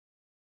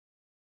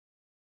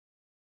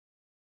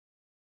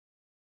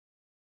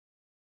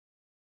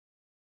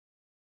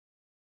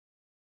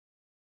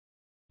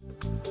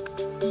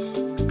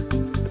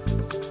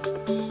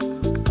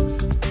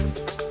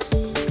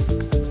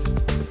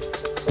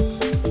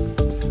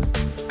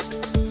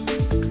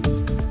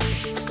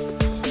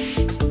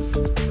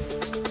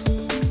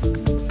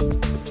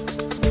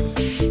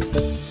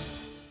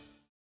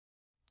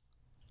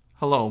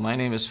Hello, my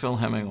name is Phil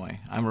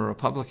Hemingway. I'm a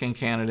Republican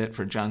candidate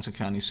for Johnson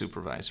County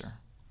Supervisor.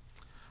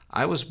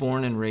 I was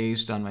born and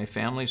raised on my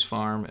family's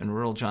farm in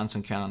rural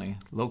Johnson County,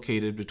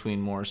 located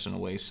between Morris and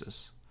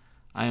Oasis.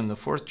 I am the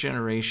fourth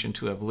generation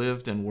to have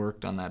lived and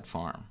worked on that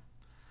farm.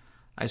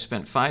 I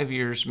spent 5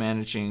 years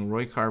managing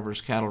Roy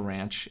Carver's cattle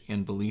ranch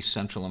in Belize,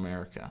 Central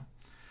America,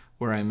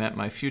 where I met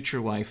my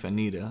future wife,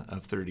 Anita,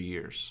 of 30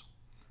 years.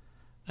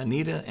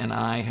 Anita and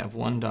I have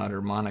one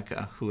daughter,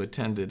 Monica, who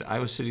attended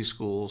Iowa City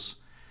schools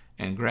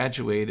and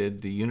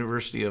graduated the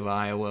University of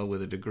Iowa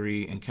with a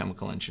degree in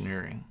chemical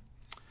engineering.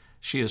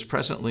 She is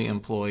presently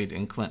employed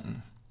in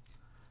Clinton.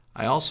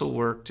 I also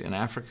worked in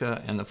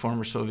Africa and the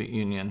former Soviet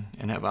Union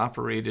and have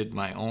operated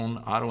my own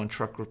auto and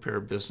truck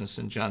repair business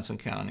in Johnson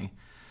County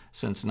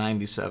since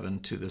 '97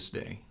 to this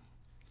day.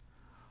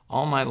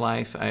 All my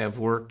life I have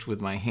worked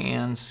with my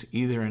hands,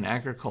 either in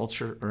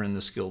agriculture or in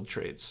the skilled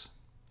trades.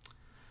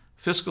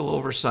 Fiscal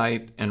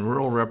oversight and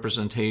rural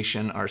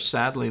representation are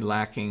sadly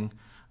lacking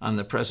on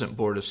the present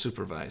Board of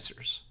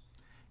Supervisors.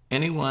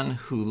 Anyone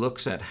who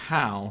looks at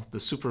how the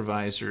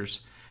supervisors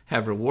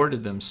have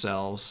rewarded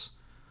themselves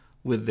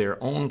with their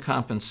own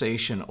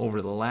compensation over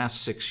the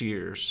last 6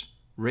 years,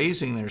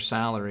 raising their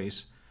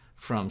salaries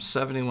from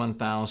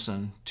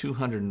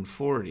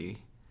 $71,240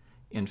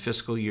 in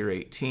fiscal year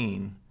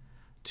 18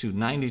 to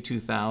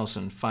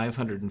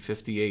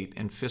 $92,558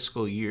 in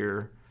fiscal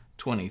year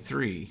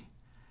 23,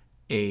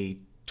 a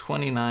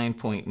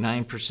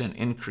 29.9%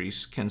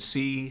 increase, can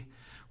see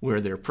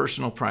where their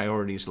personal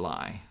priorities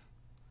lie.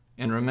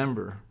 And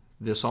remember,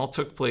 this all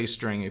took place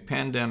during a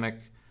pandemic,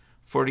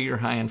 40-year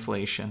high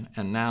inflation,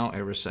 and now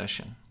a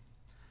recession.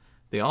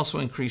 They also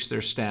increased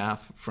their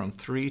staff from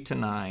 3 to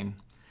 9,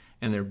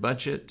 and their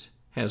budget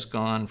has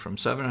gone from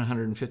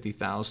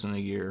 $750,000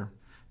 a year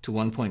to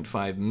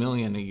 $1.5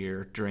 million a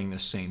year during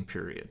this same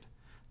period.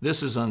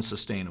 This is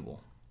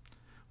unsustainable.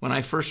 When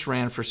I first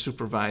ran for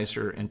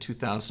supervisor in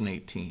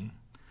 2018,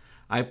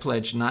 I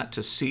pledged not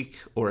to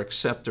seek or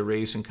accept a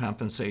raise in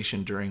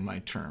compensation during my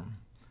term.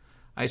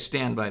 I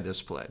stand by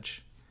this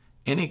pledge.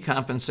 Any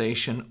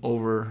compensation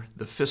over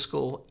the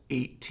fiscal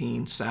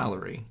 18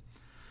 salary,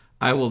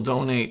 I will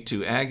donate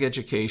to ag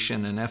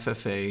education and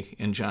FFA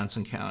in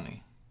Johnson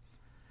County.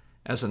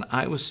 As an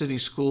Iowa City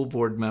School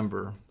Board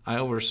member, I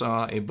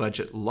oversaw a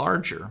budget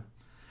larger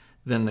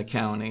than the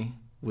county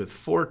with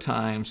 4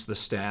 times the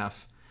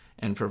staff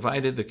and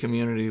provided the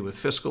community with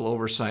fiscal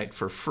oversight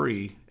for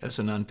free as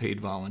an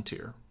unpaid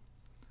volunteer.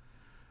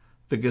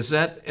 The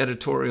Gazette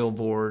editorial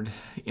board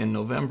in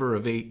November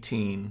of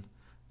 18,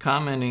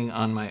 commenting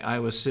on my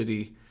Iowa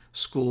City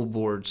School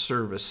Board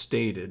service,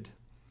 stated,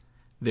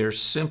 "There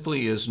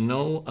simply is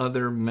no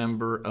other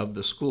member of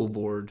the school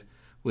board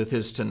with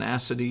his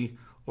tenacity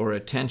or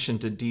attention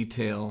to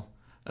detail,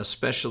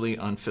 especially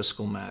on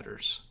fiscal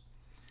matters.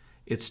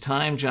 It's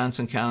time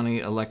Johnson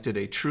County elected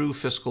a true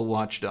fiscal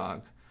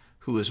watchdog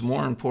who is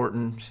more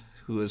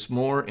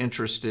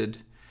interested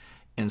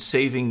in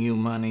saving you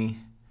money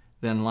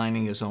than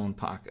lining his own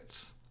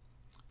pockets.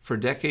 For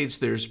decades,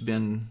 there's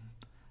been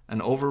an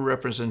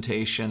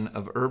overrepresentation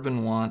of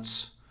urban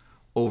wants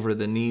over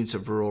the needs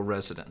of rural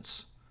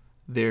residents.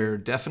 There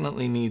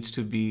definitely needs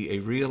to be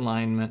a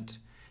realignment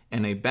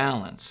and a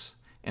balance,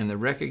 and the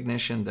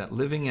recognition that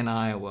living in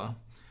Iowa,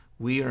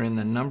 we are in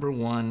the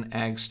 #1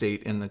 ag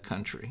state in the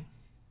country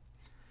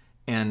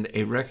and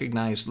a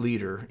recognized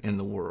leader in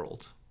the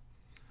world.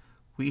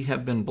 We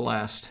have been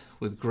blessed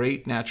with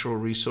great natural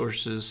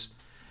resources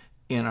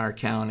in our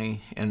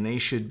county, and they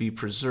should be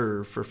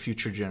preserved for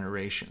future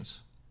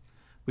generations.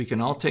 We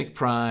can all take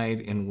pride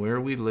in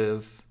where we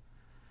live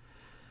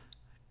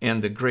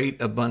and the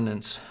great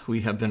abundance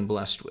we have been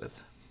blessed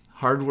with.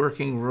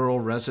 Hardworking rural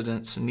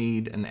residents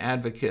need an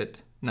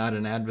advocate, not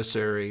an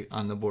adversary,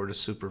 on the Board of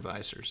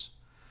Supervisors.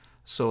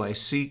 So I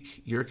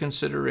seek your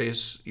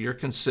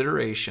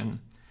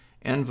consideration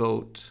and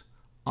vote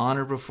on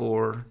or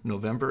before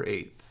November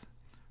 8th.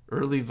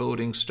 Early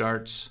voting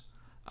starts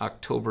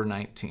October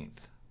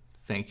 19th.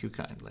 Thank you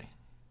kindly.